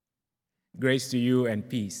Grace to you and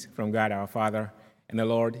peace from God our Father and the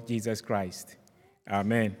Lord Jesus Christ.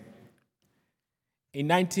 Amen. In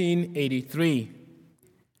 1983,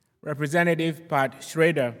 Representative Pat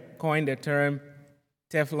Schrader coined the term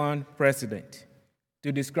Teflon president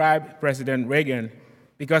to describe President Reagan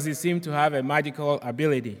because he seemed to have a magical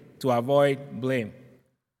ability to avoid blame,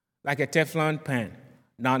 like a Teflon pan,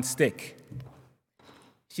 non-stick.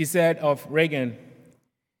 She said of Reagan,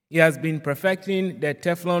 "He has been perfecting the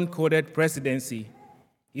Teflon-coated presidency.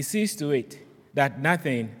 He sees to it that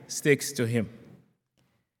nothing sticks to him."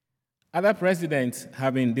 Other presidents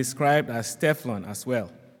have been described as Teflon as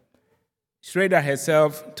well. Schrader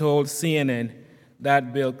herself told CNN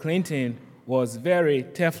that Bill Clinton was very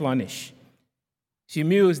Teflonish. She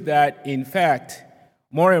mused that, in fact,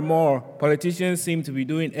 more and more politicians seem to be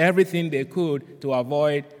doing everything they could to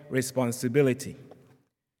avoid responsibility.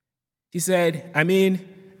 She said,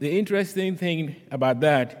 the interesting thing about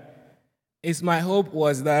that is my hope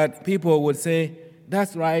was that people would say,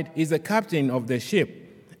 that's right, he's the captain of the ship,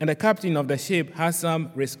 and the captain of the ship has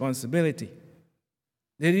some responsibility.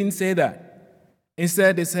 They didn't say that.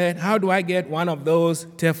 Instead, they said, how do I get one of those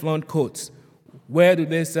Teflon coats? Where do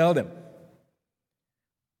they sell them?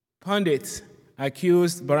 Pundits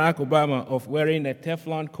accused Barack Obama of wearing a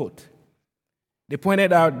Teflon coat. They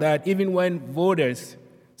pointed out that even when voters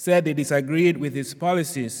said they disagreed with his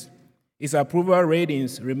policies, his approval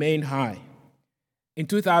ratings remained high. In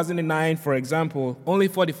 2009, for example, only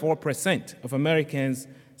 44% of Americans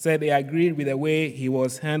said they agreed with the way he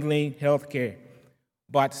was handling health care,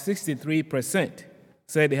 but 63%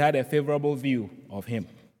 said they had a favorable view of him.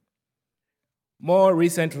 More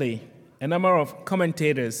recently, a number of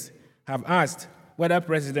commentators have asked whether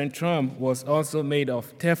President Trump was also made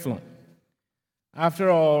of Teflon. After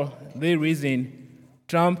all, they reason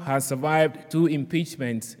Trump has survived 2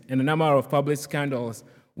 impeachments and a number of public scandals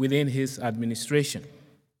within his administration.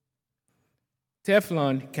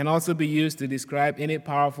 Teflon can also be used to describe any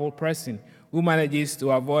powerful person who manages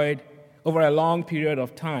to avoid over a long period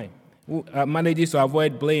of time, manages to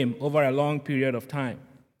avoid blame over a long period of time.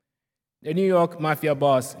 The New York Mafia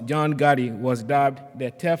boss, John Gotti, was dubbed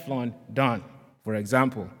the Teflon Don, for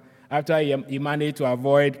example, after he managed to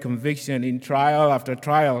avoid conviction in trial after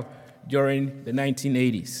trial during the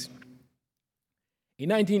 1980s. In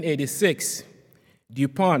 1986,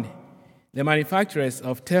 DuPont, the manufacturers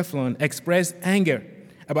of Teflon, expressed anger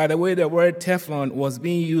about the way the word Teflon was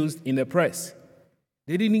being used in the press.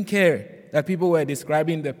 They didn't care that people were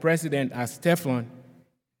describing the president as Teflon.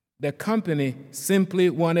 The company simply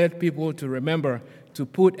wanted people to remember to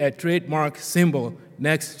put a trademark symbol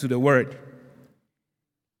next to the word.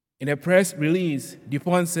 In a press release,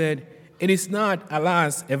 DuPont said, "It is not,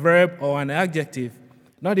 alas, a verb or an adjective,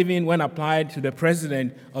 not even when applied to the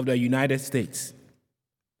President of the United States."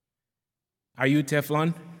 Are you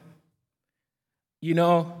Teflon?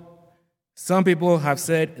 Some people have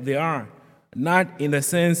said they are, not in the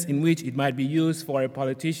sense in which it might be used for a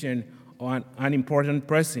politician or an unimportant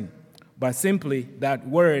person, but simply that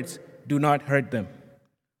words do not hurt them.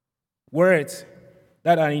 Words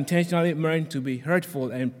that are intentionally meant to be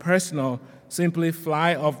hurtful and personal simply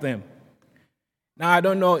fly off them. Now, I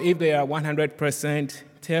don't know if they are 100%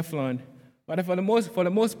 Teflon, but for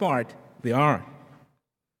the most part, they are.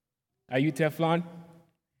 Are you Teflon?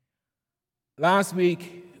 Last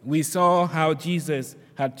week, we saw how Jesus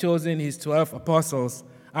had chosen his 12 apostles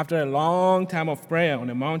after a long time of prayer on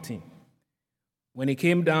a mountain. When he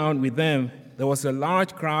came down with them, there was a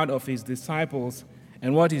large crowd of his disciples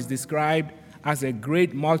and what is described as a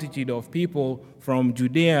great multitude of people from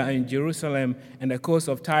Judea and Jerusalem and the coast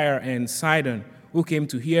of Tyre and Sidon who came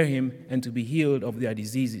to hear him and to be healed of their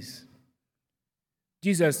diseases.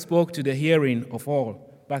 Jesus spoke to the hearing of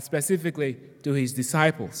all, but specifically to his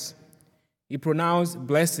disciples. He pronounced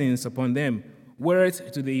blessings upon them, words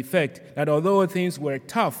to the effect that although things were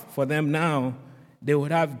tough for them now, they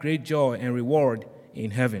would have great joy and reward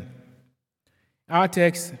in heaven. Our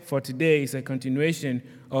text for today is a continuation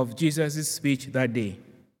of Jesus' speech that day.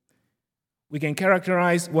 We can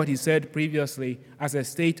characterize what he said previously as a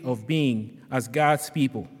state of being as God's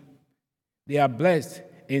people. They are blessed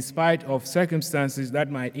in spite of circumstances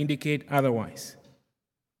that might indicate otherwise.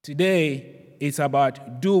 Today, it's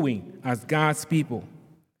about doing as God's people.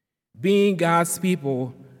 Being God's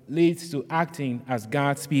people leads to acting as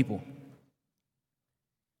God's people.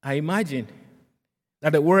 I imagine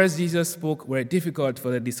that the words Jesus spoke were difficult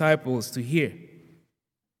for the disciples to hear.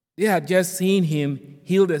 They had just seen him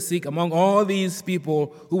heal the sick among all these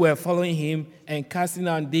people who were following him and casting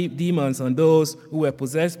out demons on those who were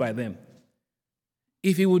possessed by them.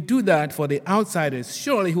 If he would do that for the outsiders,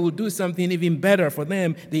 surely he would do something even better for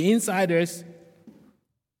them, the insiders.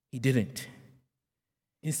 He didn't.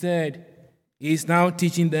 Instead, he is now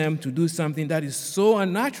teaching them to do something that is so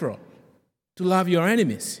unnatural, to love your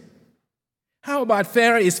enemies. How about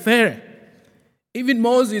fair is fair? Even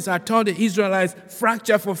Moses had taught the Israelites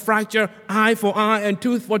fracture for fracture, eye for eye, and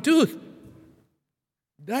tooth for tooth.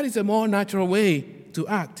 That is a more natural way to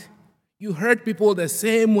act. You hurt people the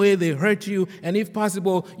same way they hurt you, and if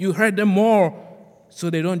possible, you hurt them more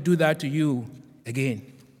so they don't do that to you again.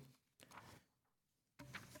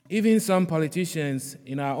 Even some politicians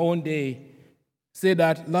in our own day say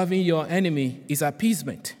that loving your enemy is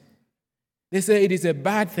appeasement. They say it is a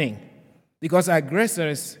bad thing because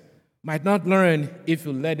aggressors might not learn if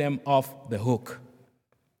you let them off the hook.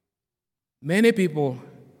 Many people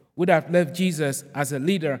would have left Jesus as a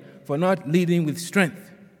leader for not leading with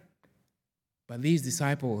strength. But these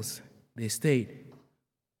disciples, they stayed.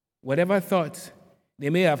 Whatever thoughts they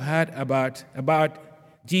may have had about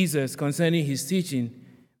Jesus concerning his teaching,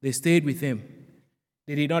 they stayed with him.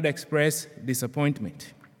 They did not express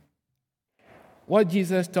disappointment. What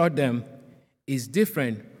Jesus taught them is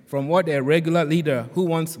different from what a regular leader who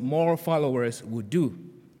wants more followers would do.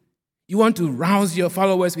 You want to rouse your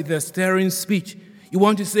followers with a stirring speech. You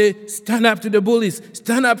want to say, stand up to the bullies,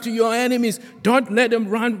 stand up to your enemies. Don't let them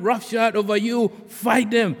run roughshod over you.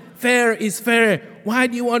 Fight them. Fair is fair. Why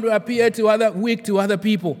do you want to appear weak to other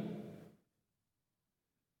people?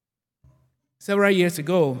 Several years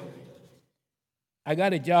ago, I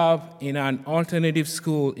got a job in an alternative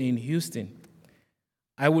school in Houston.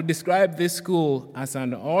 I would describe this school as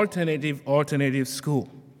an alternative school.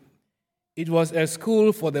 It was a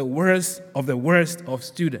school for the worst of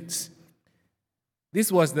students.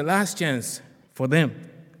 This was the last chance for them.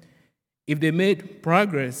 If they made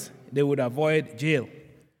progress, they would avoid jail.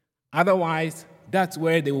 Otherwise, that's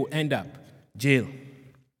where they would end up, jail.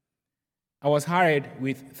 I was hired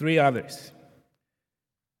with 3 others.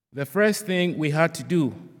 The first thing we had to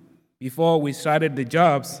do before we started the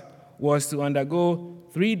jobs was to undergo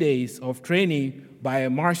 3 days of training by a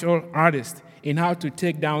martial artist in how to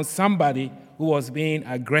take down somebody who was being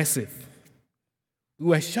aggressive. We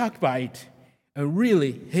were shocked by it and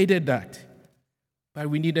really hated that, but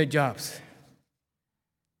we needed jobs.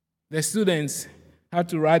 The students had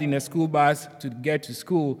to ride in a school bus to get to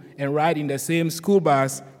school and ride in the same school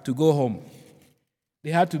bus to go home.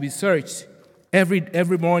 They had to be searched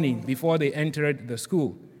every morning before they entered the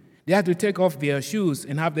school. They had to take off their shoes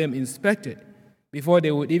and have them inspected before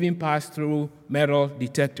they would even pass through metal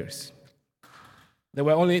detectors. There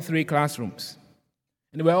were only 3 classrooms,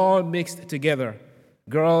 and they were all mixed together: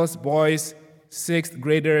 girls, boys, 6th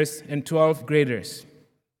graders, and 12th graders.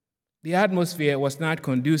 The atmosphere was not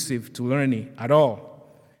conducive to learning at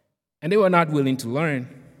all, and they were not willing to learn.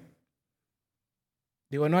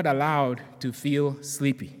 They were not allowed to feel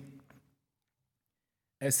sleepy.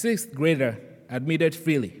 A 6th grader admitted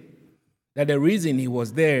freely that the reason he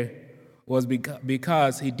was there was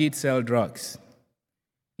because he did sell drugs.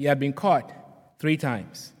 He had been caught 3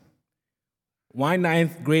 times. One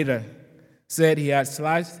 9th grader said he had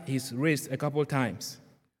slashed his wrist a couple times.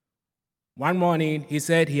 One morning, he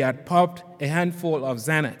said he had popped a handful of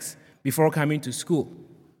Xanax before coming to school.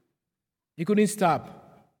 He couldn't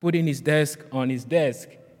stop putting his desk on his desk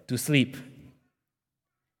to sleep.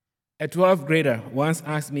 A 12th grader once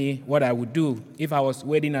asked me what I would do if I was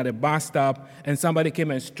waiting at a bus stop and somebody came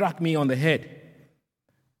and struck me on the head.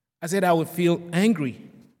 I said I would feel angry,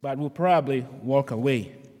 but would probably walk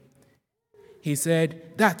away. He said,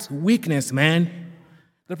 "That's weakness, man.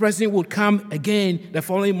 The person would come again the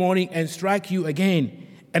following morning and strike you again,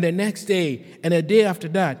 and the next day, and the day after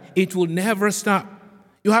that. It will never stop.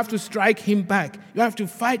 You have to strike him back. You have to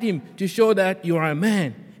fight him to show that you are a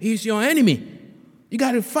man. He's your enemy. You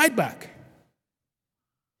got to fight back."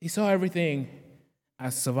 He saw everything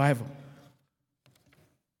as survival.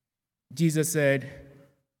 Jesus said,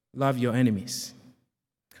 "Love your enemies."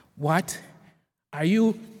 What? Are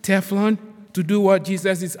you Teflon to do what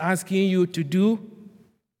Jesus is asking you to do?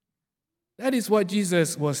 That is what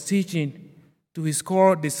Jesus was teaching to his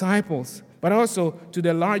core disciples, but also to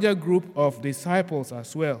the larger group of disciples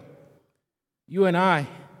as well. You and I,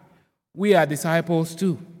 we are disciples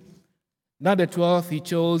too. Not the 12 he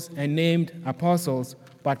chose and named apostles,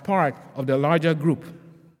 but part of the larger group.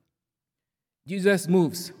 Jesus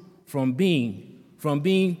moves from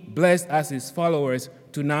being blessed as his followers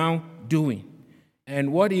to now doing.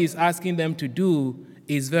 And what he is asking them to do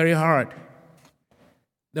is very hard.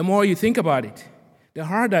 The more you think about it, the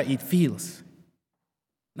harder it feels.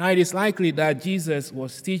 Now, it is likely that Jesus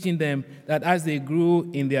was teaching them that as they grew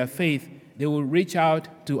in their faith, they will reach out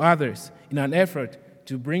to others in an effort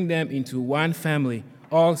to bring them into one family,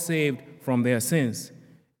 all saved from their sins,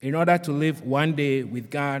 in order to live one day with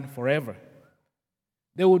God forever.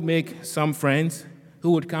 They would make some friends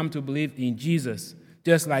who would come to believe in Jesus,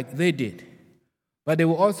 just like they did. But they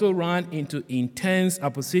will also run into intense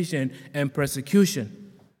opposition and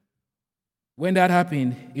persecution. When that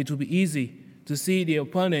happens, it will be easy to see the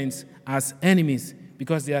opponents as enemies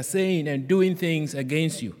because they are saying and doing things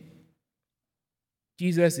against you.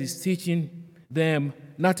 Jesus is teaching them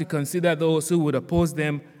not to consider those who would oppose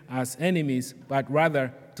them as enemies, but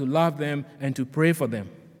rather to love them and to pray for them.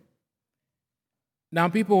 Now,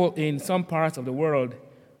 people in some parts of the world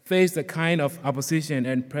face the kind of opposition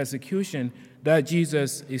and persecution that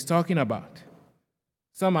Jesus is talking about.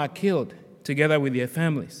 Some are killed together with their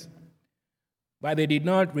families. But they did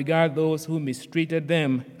not regard those who mistreated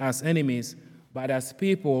them as enemies, but as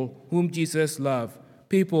people whom Jesus loved,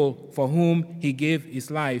 people for whom he gave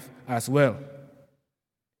his life as well.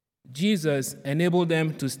 Jesus enabled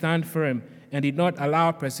them to stand firm and did not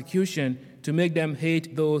allow persecution to make them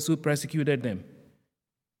hate those who persecuted them.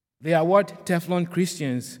 They are what Teflon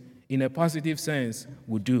Christians, in a positive sense,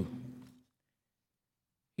 would do.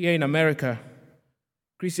 Here in America,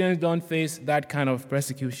 Christians don't face that kind of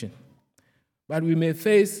persecution. But we may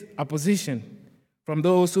face opposition from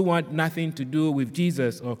those who want nothing to do with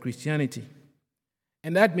Jesus or Christianity.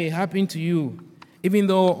 And that may happen to you, even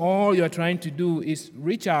though all you're trying to do is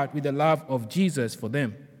reach out with the love of Jesus for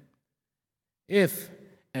them. If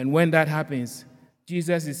and when that happens,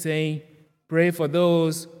 Jesus is saying, pray for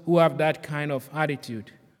those who have that kind of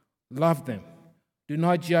attitude. Love them. Do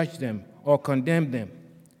not judge them or condemn them.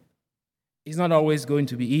 It's not always going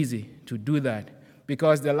to be easy to do that,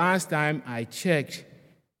 because the last time I checked,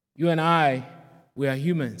 you and I were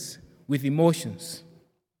humans with emotions.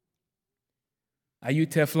 Are you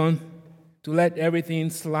Teflon to let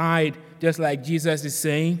everything slide just like Jesus is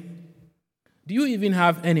saying? Do you even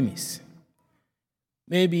have enemies?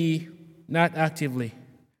 Maybe not actively,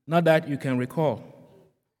 not that you can recall.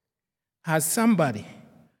 Has somebody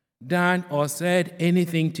done or said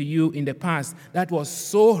anything to you in the past that was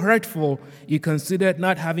so hurtful you considered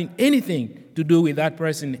not having anything to do with that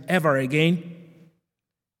person ever again?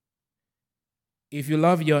 If you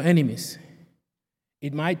love your enemies,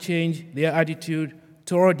 it might change their attitude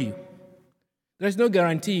toward you. There's no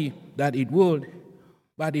guarantee that it would,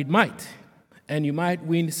 but it might, and you might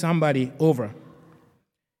win somebody over.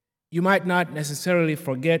 You might not necessarily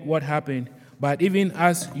forget what happened, but even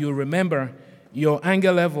as you remember, your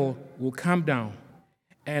anger level will come down.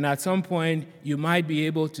 And at some point, you might be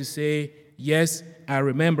able to say, yes, I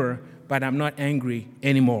remember, but I'm not angry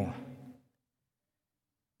anymore.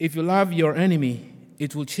 If you love your enemy,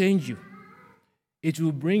 it will change you. It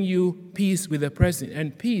will bring you peace with the person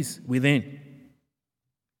and peace within.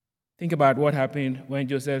 Think about what happened when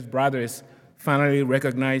Joseph's brothers finally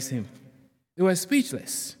recognized him. They were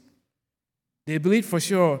speechless. They believed for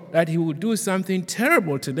sure that he would do something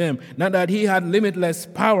terrible to them, not that he had limitless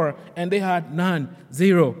power and they had none,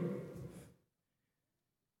 zero.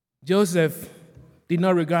 Joseph did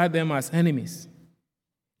not regard them as enemies.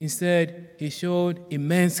 Instead, he showed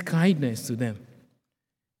immense kindness to them.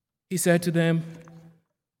 He said to them,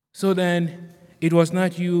 so then, it was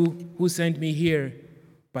not you who sent me here,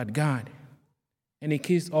 but God. And he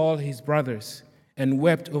kissed all his brothers and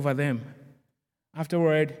wept over them.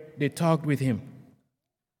 Afterward, they talked with him.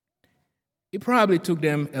 It probably took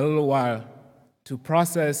them a little while to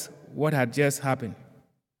process what had just happened.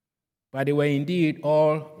 But they were indeed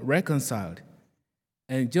all reconciled.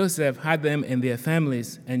 And Joseph had them and their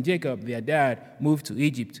families, and Jacob, their dad, moved to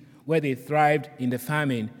Egypt, where they thrived in the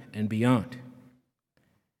famine and beyond.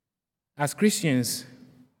 As Christians,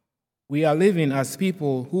 we are living as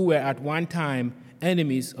people who were at one time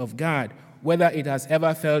enemies of God, whether it has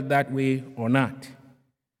ever felt that way or not.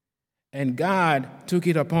 And God took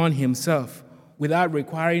it upon himself, without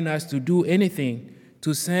requiring us to do anything,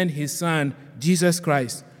 to send his Son, Jesus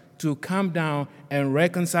Christ, to come down and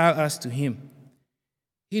reconcile us to him.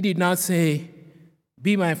 He did not say,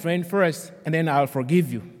 be my friend first, and then I'll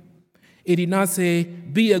forgive you. He did not say,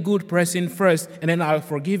 be a good person first, and then I'll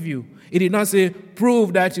forgive you. He did not say,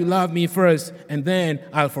 prove that you love me first, and then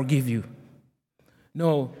I'll forgive you.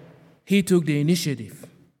 No, he took the initiative.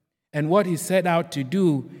 And what he set out to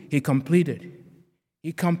do, he completed.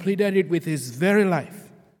 He completed it with his very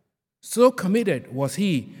life. So committed was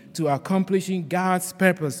he to accomplishing God's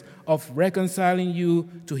purpose of reconciling you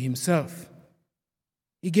to himself.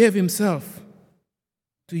 He gave himself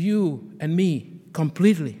to you and me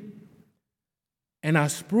completely. And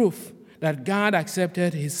as proof that God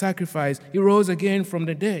accepted his sacrifice, he rose again from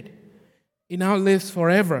the dead. He now lives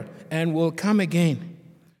forever and will come again.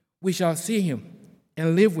 We shall see him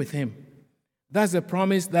and live with him. That's a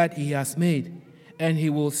promise that he has made, and he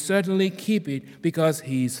will certainly keep it because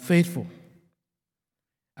he is faithful.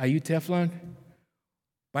 Are you Teflon?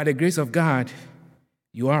 By the grace of God,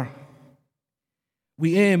 you are.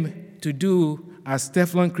 We aim to do as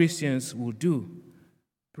Teflon Christians will do,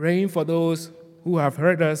 praying for those who have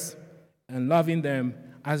hurt us and loving them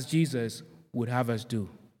as Jesus would have us do.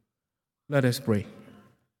 Let us pray.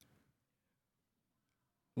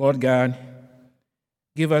 Lord God,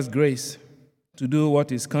 give us grace to do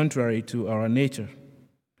what is contrary to our nature,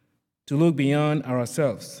 to look beyond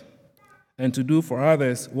ourselves, and to do for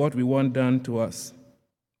others what we want done to us.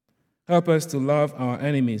 Help us to love our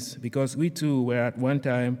enemies, because we too were at one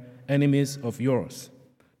time enemies of yours,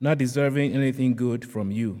 not deserving anything good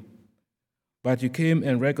from you. But you came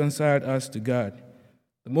and reconciled us to God,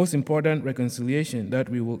 the most important reconciliation that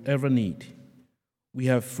we will ever need. We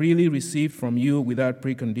have freely received from you without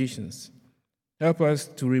preconditions. Help us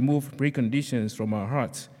to remove preconditions from our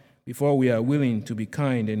hearts before we are willing to be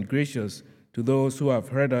kind and gracious to those who have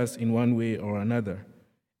hurt us in one way or another.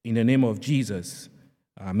 In the name of Jesus,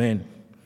 amen.